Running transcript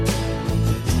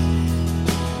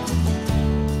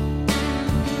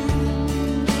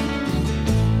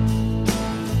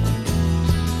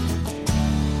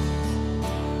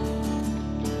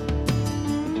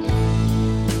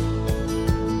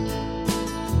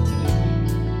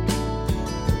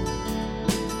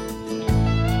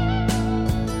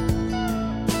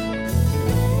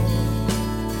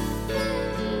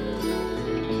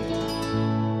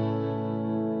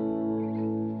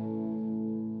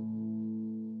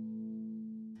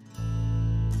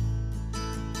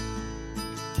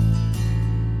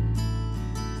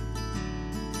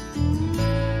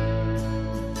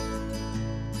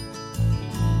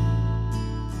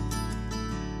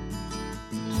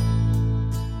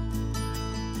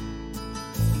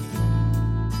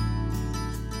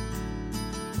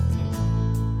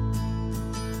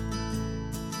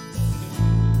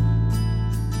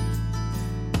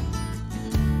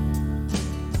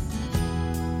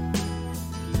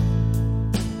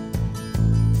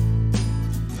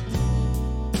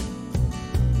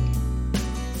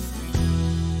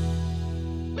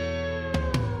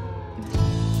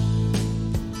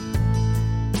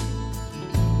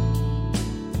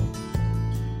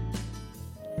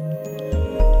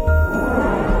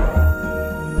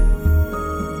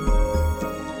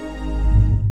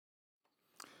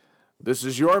This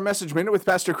is your Message Minute with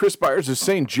Pastor Chris Byers of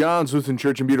St. John's Lutheran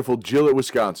Church in beautiful Gillett,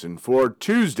 Wisconsin for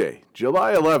Tuesday,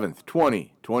 July 11th,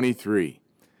 2023.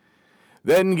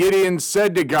 Then Gideon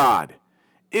said to God,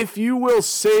 "If you will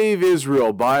save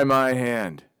Israel by my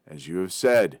hand, as you have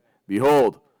said,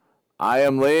 behold, I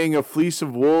am laying a fleece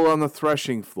of wool on the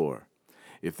threshing floor.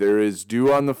 If there is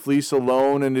dew on the fleece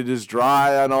alone, and it is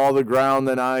dry on all the ground,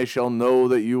 then I shall know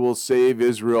that you will save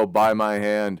Israel by my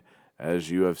hand, as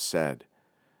you have said."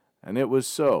 And it was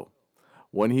so.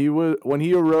 When he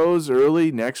arose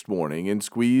early next morning and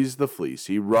squeezed the fleece,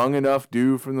 he wrung enough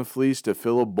dew from the fleece to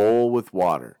fill a bowl with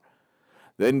water.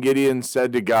 Then Gideon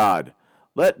said to God,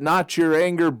 "Let not your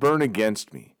anger burn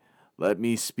against me. Let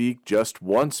me speak just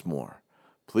once more.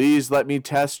 Please let me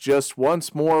test just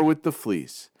once more with the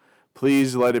fleece.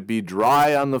 Please let it be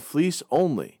dry on the fleece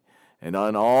only, and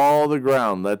on all the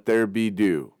ground let there be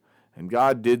dew." And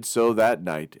God did so that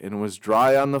night, and was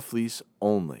dry on the fleece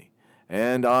only,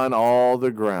 and on all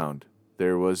the ground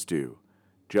there was dew.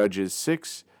 Judges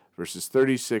 6, verses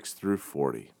 36 through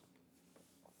 40.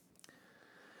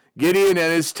 Gideon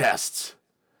and his tests.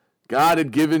 God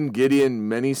had given Gideon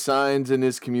many signs in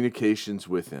his communications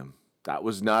with him. That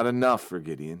was not enough for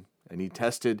Gideon, and he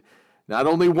tested not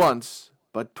only once,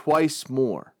 but twice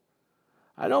more.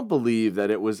 I don't believe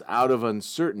that it was out of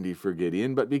uncertainty for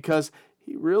Gideon, but because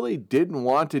he really didn't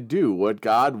want to do what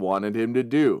God wanted him to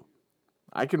do.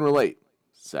 I can relate.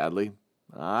 Sadly,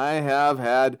 I have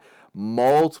had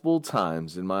multiple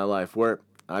times in my life where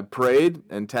I prayed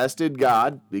and tested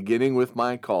God, beginning with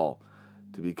my call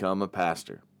to become a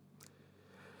pastor.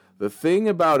 The thing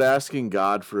about asking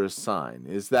God for a sign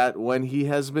is that when He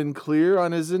has been clear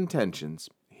on His intentions,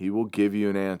 He will give you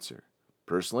an answer.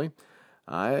 Personally,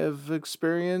 I have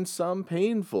experienced some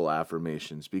painful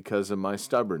affirmations because of my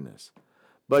stubbornness,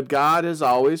 but God has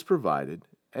always provided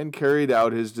and carried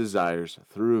out His desires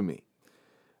through me.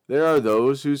 There are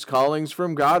those whose callings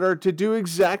from God are to do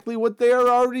exactly what they are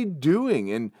already doing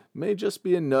and may just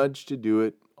be a nudge to do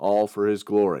it all for His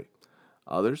glory.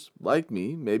 Others, like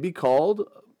me, may be called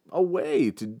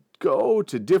away to go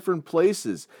to different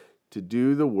places to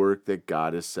do the work that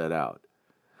God has set out.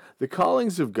 The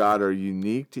callings of God are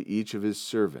unique to each of His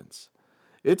servants.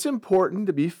 It's important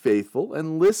to be faithful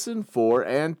and listen for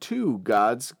and to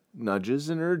God's nudges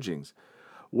and urgings.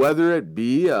 Whether it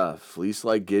be a fleece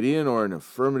like Gideon or an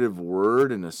affirmative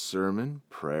word in a sermon,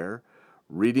 prayer,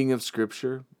 reading of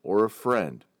Scripture, or a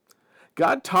friend,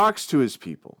 God talks to His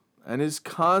people and is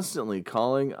constantly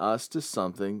calling us to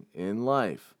something in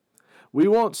life. We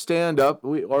won't stand up,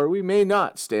 or we may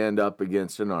not stand up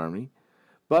against an army,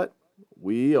 but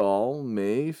we all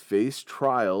may face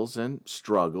trials and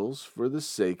struggles for the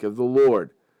sake of the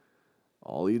Lord.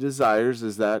 All He desires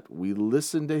is that we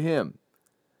listen to Him,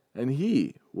 and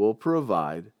He will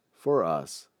provide for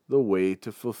us the way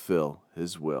to fulfill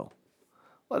His will.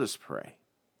 Let us pray.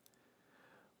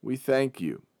 We thank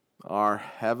You, our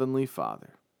Heavenly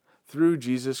Father, through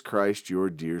Jesus Christ, Your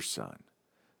dear Son,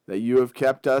 that You have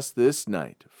kept us this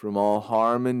night from all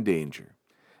harm and danger,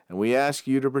 and we ask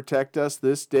You to protect us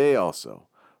this day also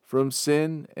from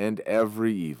sin and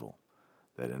every evil,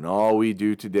 that in all we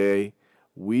do today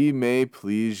we may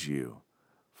please You.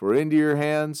 For into Your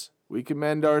hands we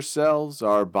commend ourselves,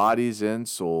 our bodies and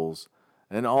souls,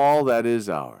 and all that is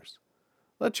ours.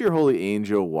 Let Your holy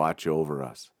angel watch over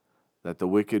us, that the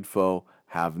wicked foe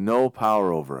have no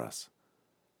power over us.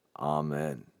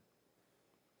 Amen.